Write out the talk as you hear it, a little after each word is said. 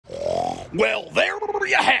Well, there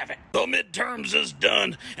you have it. The midterms is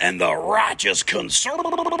done, and the righteous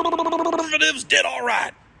conservatives did all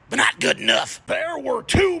right. But not good enough. There were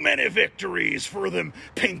too many victories for them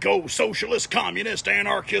pinko, socialist, communist,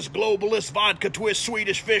 anarchist, globalist, vodka twist,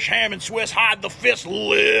 Swedish fish, ham and Swiss, hide the fist,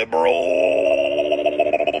 liberal.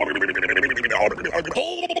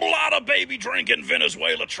 Whole lot of baby drinking,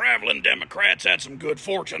 Venezuela traveling Democrats had some good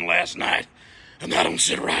fortune last night. And that don't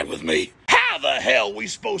sit right with me. How the hell we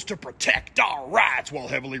supposed to protect our rights while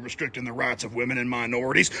heavily restricting the rights of women and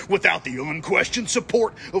minorities without the unquestioned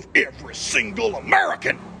support of every single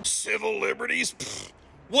American? Civil liberties? Pfft,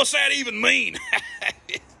 what's that even mean?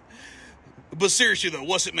 But seriously though,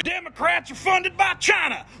 what's it mean? Democrats are funded by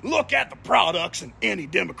China. Look at the products in any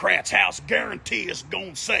Democrat's house. Guarantee it's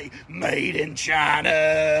gonna say made in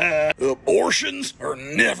China. Abortions are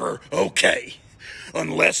never okay.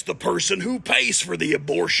 Unless the person who pays for the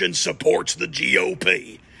abortion supports the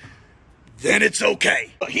GOP. Then it's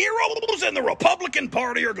okay. The heroes in the Republican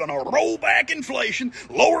Party are gonna roll back inflation,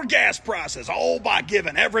 lower gas prices, all by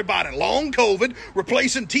giving everybody long COVID,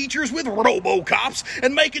 replacing teachers with robo-cops,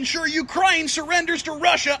 and making sure Ukraine surrenders to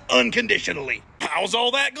Russia unconditionally. How's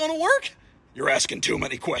all that gonna work? You're asking too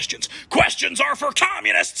many questions. Questions are for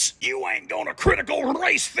communists. You ain't gonna critical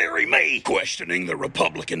race theory me. Questioning the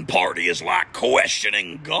Republican Party is like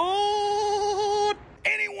questioning God.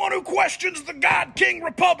 Anyone who questions the God King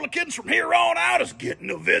Republicans from here on out is getting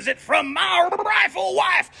a visit from my rifle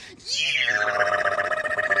wife. Yeah.